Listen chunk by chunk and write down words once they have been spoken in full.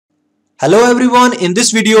Hello everyone, in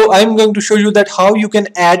this video I am going to show you that how you can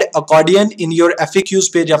add accordion in your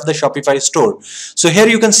FAQs page of the Shopify store. So here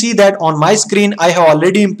you can see that on my screen I have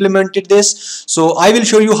already implemented this. So I will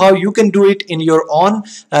show you how you can do it in your own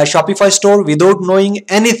Shopify store without knowing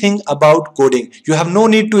anything about coding. You have no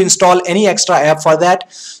need to install any extra app for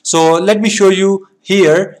that. So let me show you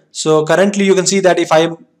here. So currently you can see that if I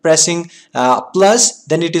am pressing plus,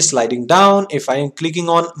 then it is sliding down. If I am clicking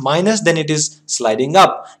on minus, then it is sliding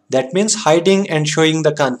up. That means hiding and showing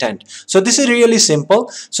the content. So this is really simple.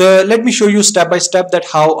 So let me show you step by step that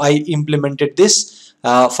how I implemented this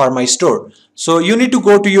for my store. So you need to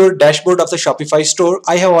go to your dashboard of the Shopify store.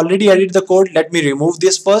 I have already added the code. Let me remove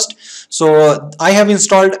this first. So I have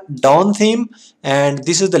installed Dawn theme, and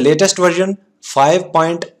this is the latest version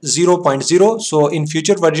 5.0.0. so in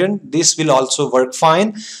future version this will also work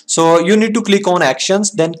fine. So you need to click on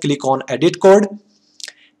actions, then click on edit code,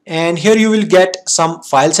 and here you will get some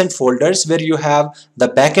files and folders where you have the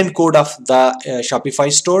backend code of the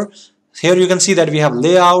Shopify store. Here you can see that we have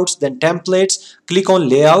layouts, then templates. Click on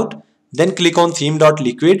layout, then click on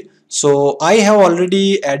theme.liquid. So I have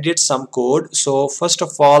already added some code, so first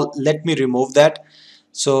of all let me remove that.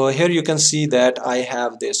 So here you can see that I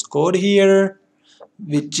have this code here,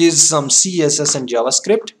 which is some CSS and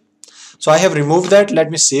JavaScript. So I have removed that.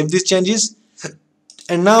 Let me save these changes.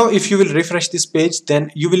 And now if you will refresh this page,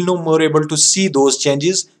 then you will no more able to see those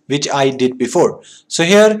changes which I did before. So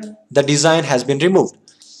here the design has been removed.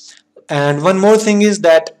 And one more thing is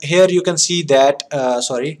that here you can see that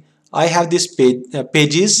I have this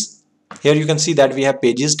pages. Here you can see that we have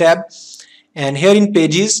pages tab. And here in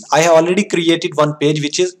pages, I have already created one page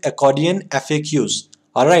which is Accordion FAQs.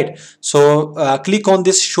 Alright, so click on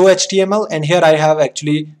this show HTML, and here I have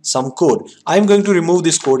actually some code. I'm going to remove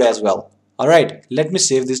this code as well. Alright, let me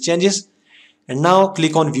save these changes. And now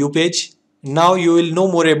click on view page. Now you will no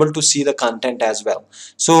more able to see the content as well.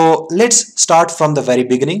 So let's start from the very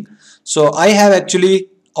beginning. So I have actually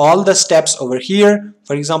all the steps over here.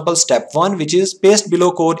 For example, step 1, which is paste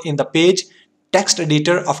below code in the page text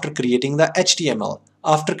editor after creating the HTML.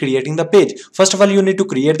 After creating the page, first of all you need to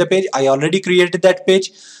create the page. I already created that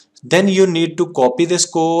page. Then you need to copy this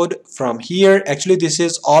code from here. Actually this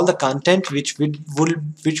is all the content which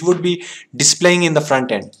would be displaying in the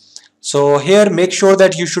front end. So here make sure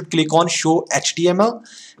that you should click on show HTML.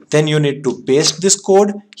 Then you need to paste this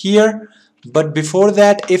code here. But before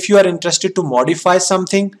that, if you are interested to modify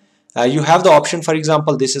something, you have the option. For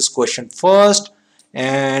example, this is question first,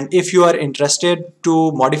 and if you are interested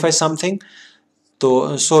to modify something,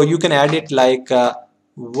 so you can add it like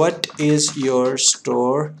what is your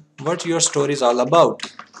store, what your store is all about,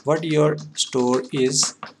 what your store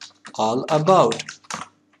is all about.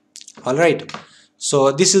 All right,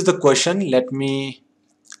 so this is the question. Let me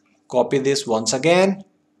copy this once again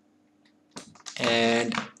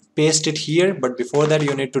and paste it here. But before that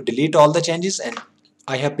you need to delete all the changes, and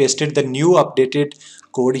I have pasted the new updated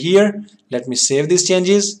code here. Let me save these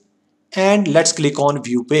changes and let's click on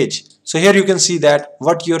view page. So here you can see that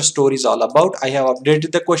what your store is all about. I have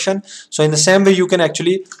updated the question. So in the same way you can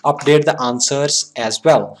actually update the answers as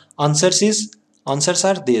well. Answers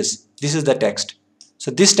are this is the text.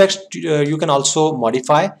 So this text you can also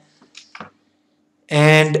modify.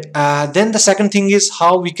 And then the second thing is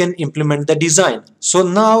how we can implement the design. So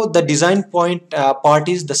now the design part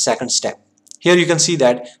is the second step. Here you can see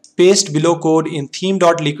that paste below code in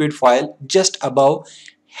theme.liquid file just above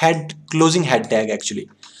closing head tag actually.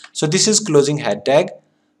 So this is closing head tag.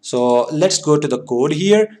 So let's go to the code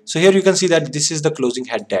here. So here you can see that this is the closing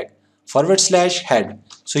head tag /head.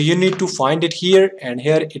 So you need to find it here, and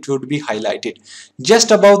here it would be highlighted.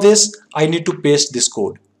 Just above this I need to paste this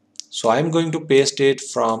code. So I'm going to paste it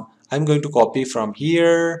from, I'm going to copy from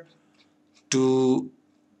here to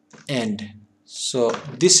end. So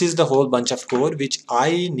this is the whole bunch of code which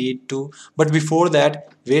I need to, but before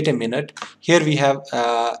that, wait a minute. Here we have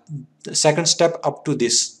the second step up to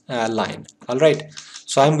this line. All right.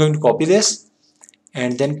 So I'm going to copy this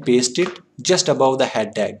and then paste it just above the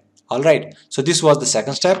head tag. All right. So this was the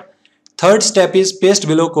second step. Third step is paste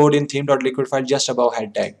below code in theme.liquid file just above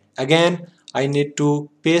head tag. Again, I need to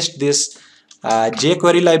paste this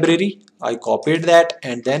jQuery library. I copied that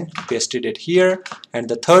and then pasted it here. And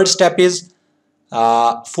the third step is,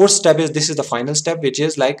 fourth step is, this is the final step, which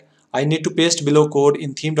is like I need to paste below code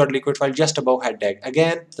in theme.liquid file just above head tag.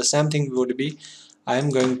 Again, the same thing would be, I am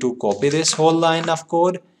going to copy this whole line of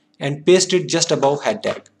code and paste it just above head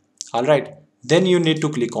tag. All right. Then you need to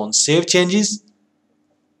click on save changes.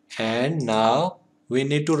 And now we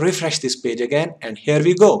need to refresh this page again, and here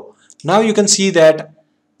we go. Now you can see that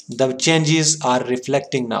the changes are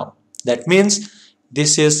reflecting now. That means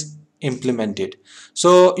this is implement it.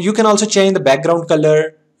 So you can also change the background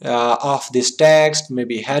color of this text,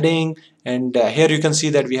 maybe heading, and here you can see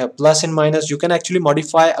that we have plus and minus. You can actually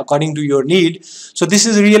modify according to your need. So this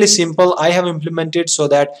is really simple. I have implemented so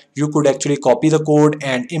that you could actually copy the code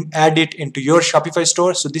and add it into your Shopify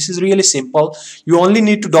store. So this is really simple. You only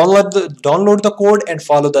need to download the code and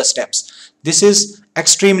follow the steps. This is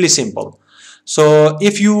extremely simple. So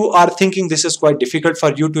if you are thinking this is quite difficult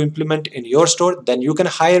for you to implement in your store, then you can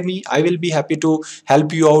hire me. I will be happy to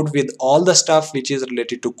help you out with all the stuff which is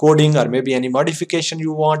related to coding, or maybe any modification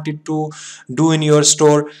you wanted to do in your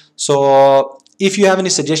store. So if you have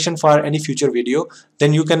any suggestion for any future video,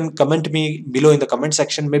 then you can comment me below in the comment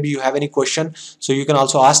section. Maybe you have any question, so you can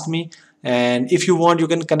also ask me. And if you want, you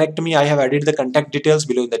can connect me. I have added the contact details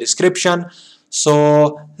below in the description.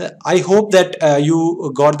 So I hope that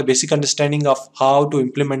you got the basic understanding of how to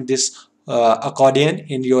implement this accordion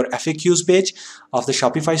in your FAQs page of the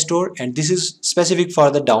Shopify store, and this is specific for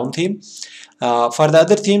the down theme. For the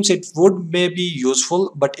other themes it would may be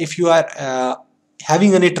useful, but if you are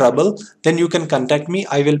having any trouble, then you can contact me.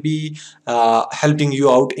 I will be helping you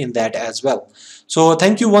out in that as well. So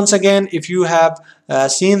thank you once again. If you have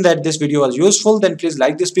seen that this video was useful, then please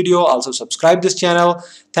like this video, also subscribe this channel.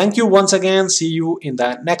 Thank you once again. See you in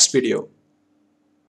the next video.